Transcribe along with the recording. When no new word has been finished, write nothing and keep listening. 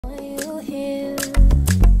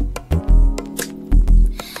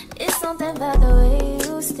about the way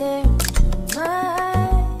you stare into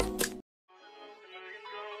my.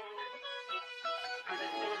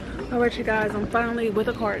 Alright you guys, I'm finally with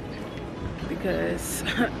a cart because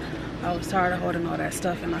I was tired of holding all that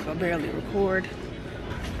stuff and I could barely record.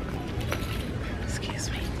 Excuse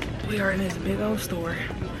me. We are in this big old store.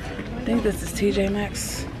 I think this is TJ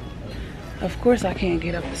Maxx. Of course I can't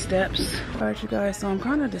get up the steps. Alright you guys, so I'm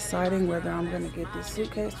kind of deciding whether I'm going to get this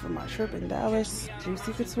suitcase for my trip in Dallas.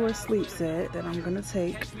 Juicy Couture sleep set that I'm going to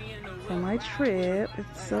take for my trip.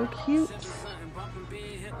 It's so cute.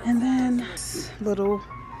 And then this little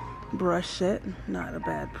brush set, not a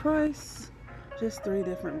bad price. Just 3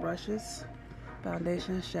 different brushes.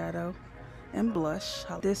 Foundation, shadow, and blush.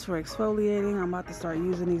 This for exfoliating. I'm about to start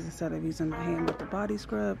using these instead of using my hand with the body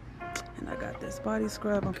scrub. And I got this body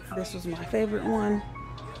scrub. This was my favorite one.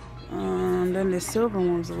 Then this silver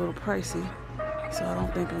one's a little pricey, so I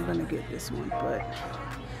don't think I'm gonna get this one. But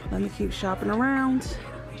let me keep shopping around,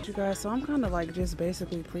 you guys. So I'm kind of like just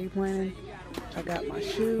basically pre-planning. I got my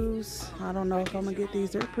shoes. I don't know if I'm gonna get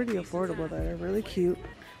these. They're pretty affordable though. They're really cute.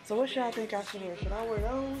 So what should I think I should wear? Should I wear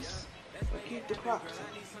those or keep the Crocs?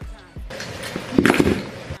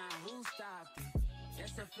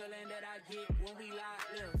 That's the feeling that I get when we lock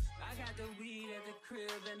lips. I got the weed at the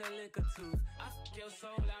crib and the liquor too. I fuck your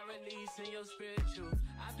soul, I release in your spiritual.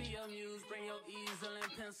 I be your muse, bring your easel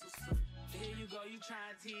and pencils too. Here you go, you try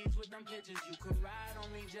and tease with them pictures. You could ride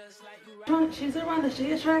on me just like you ride. She's a runner,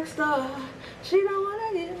 she a track star. She don't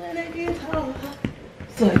wanna get when it gets hard.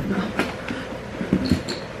 So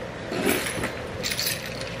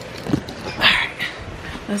alright,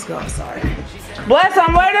 let's go outside. Bless,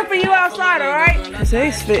 I'm waiting for you outside, alright?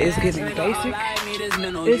 Today's fit is getting basic.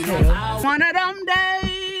 It's hell. One of them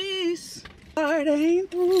days. It ain't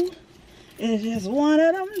through. It's just one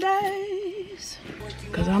of them days.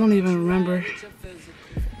 Because I don't even remember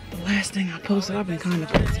the last thing I posted. I've been kind of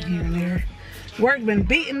posting here and there. Work been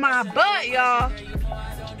beating my butt, y'all.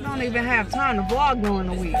 Don't even have time to vlog during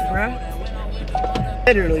the week, bruh.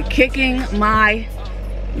 Literally kicking my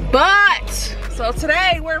butt. So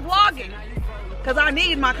today we're vlogging because I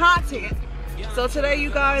need my content. So today,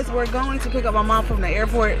 you guys, we're going to pick up my mom from the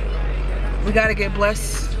airport. We got to get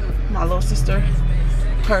Bless, my little sister,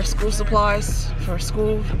 her school supplies for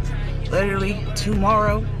school literally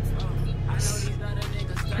tomorrow.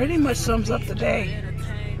 Pretty much sums up the day.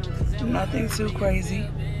 Nothing too crazy.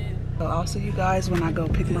 So I'll see you guys when I go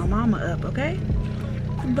pick my mama up, okay?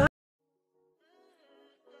 Bye.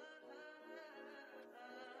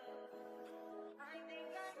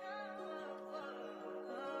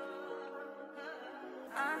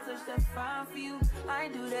 That's fine for you. I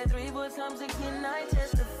do that 3-4 times again. I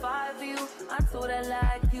testify for you. I told I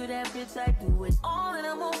like you, that bitch. I do it all, and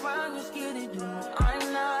I'm around. You're scared to do.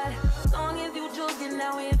 I'm not. As long as you joking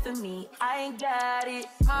now in for me, I ain't got it.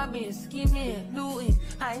 I've been scheming, looting,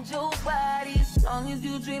 hide your body. As long as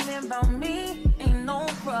you dreaming about me, ain't no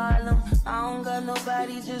problem. I don't got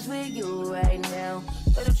nobody just with you right now.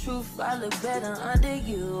 But the truth, I look better under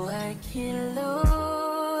you. I can't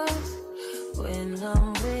lose.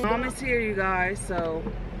 Mom is here, you guys, so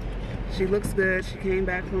she looks good. She came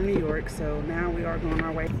back from New York, so now we are going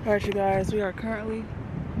our way. All right, you guys, we are currently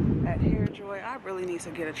at Hair Joy. I really need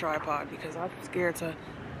to get a tripod because I'm scared to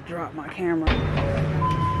drop my camera. I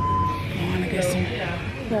want to get some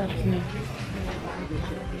stuff.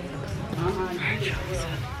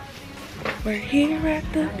 We're here at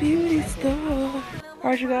the beauty store. All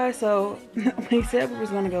right, you guys, so we said we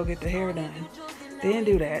was going to go get the hair done. Didn't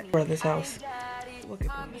do that. Brother's house. Look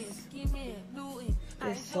at this.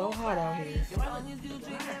 It's so hot out here.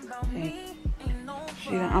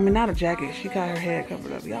 I mean, not a jacket. She got her head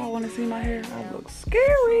covered up. Y'all want to see my hair? I look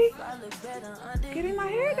scary. Getting my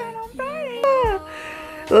hair done on Friday.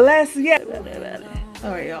 Let's get.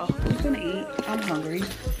 All right, y'all. I'm gonna eat. I'm hungry.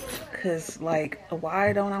 Cause like,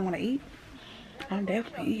 why don't I want to eat? I'm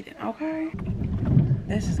definitely eating. Okay.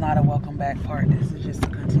 This is not a welcome back part. This is just a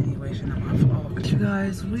continuation of my vlog. You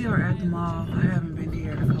guys, we are at the mall. I haven't been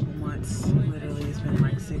here in a couple months. Literally, it's been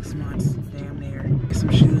like 6 months, damn near. Some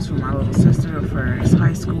shoes for my little sister for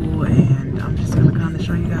high school, and I'm just gonna kind of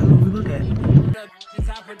show you guys what we look at.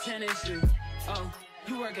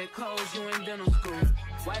 You work at Kohl's, you in dental school.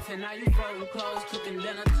 Wife and now you folding clothes, cooking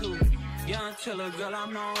dinner too. Young chiller, girl,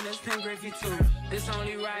 I'm known as Pink Griffey too. It's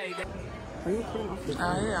only right. Are you recording off this?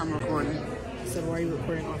 Yeah, I'm recording. So why are you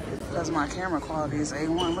recording off this? Because my camera quality is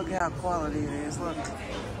A1. Look at how quality it is. Look.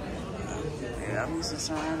 Yeah, I'm using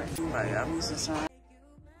sun. I'm using sun.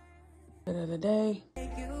 Bit of the day.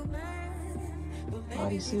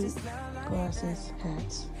 Bodysuit, glasses,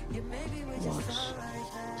 hats, watch,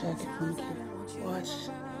 jacket from Q. Watch,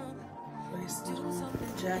 Bracelet on.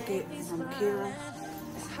 Jacket from Kira.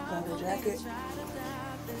 Leather jacket.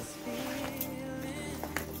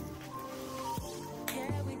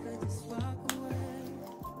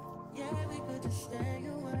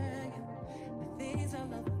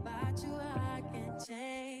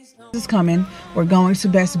 Is coming. We're going to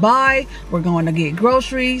Best Buy. We're going to get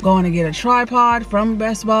groceries. Going to get a tripod from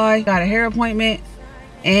Best Buy. Got a hair appointment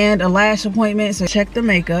and a lash appointment. So check the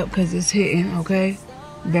makeup because it's hitting, okay?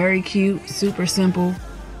 Very cute, super simple,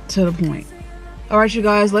 to the point. All right, you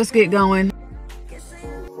guys, let's get going.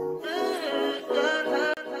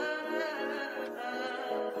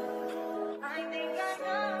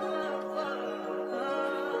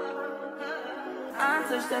 I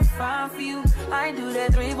touch that fire for you. I do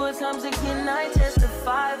that 3 more times again. I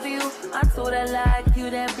testify for you. I told I like you,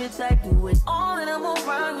 that bitch. I do it all and I'm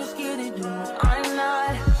around. You scared to do. I'm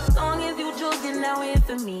not. As long as you joking now in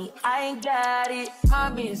for me, I ain't got it.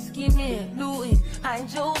 My bitch skimming, looting. I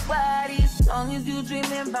ain't your body. As long as you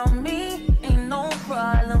dreaming about me, ain't no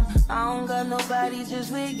problem. I don't got nobody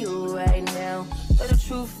just with you right now. But the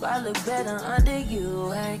truth, I look better under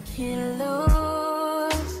you. I can't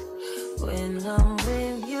lose when I'm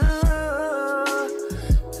with you.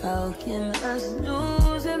 How can us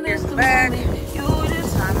lose and miss the moment? You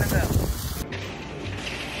just Time to go.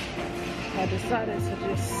 I decided to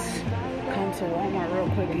just come to Walmart real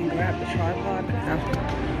quick and grab the tripod.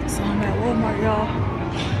 So I'm at Walmart, y'all.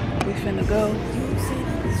 We finna go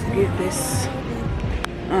get this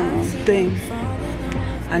thing.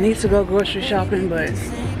 I need to go grocery shopping, but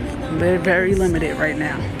they're very limited right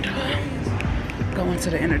now. Going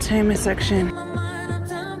to the entertainment section.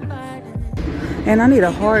 And I need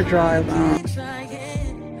a hard drive.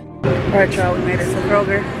 Alright, y'all, we made it to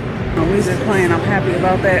Kroger. Music playing, I'm happy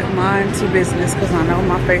about that. Mind to business, because I know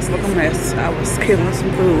my face look a mess. I was killing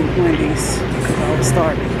some food, Wendy's, because I was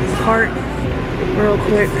starving. Cart, real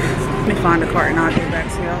quick. Let me find the cart and I'll get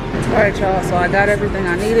back to y'all. Alright, y'all, so I got everything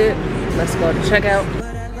I needed. Let's go to checkout.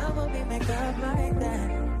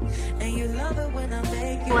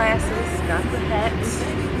 Glasses, got the hats,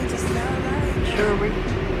 jewelry,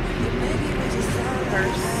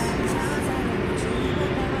 purse.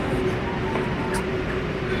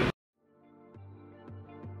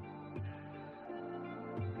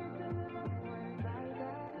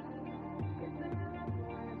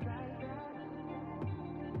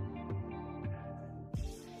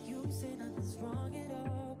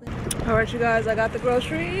 All right, you guys, I got the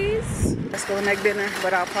groceries. Let's go make dinner,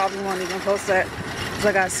 but I probably won't even post that because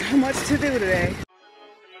I got so much to do today.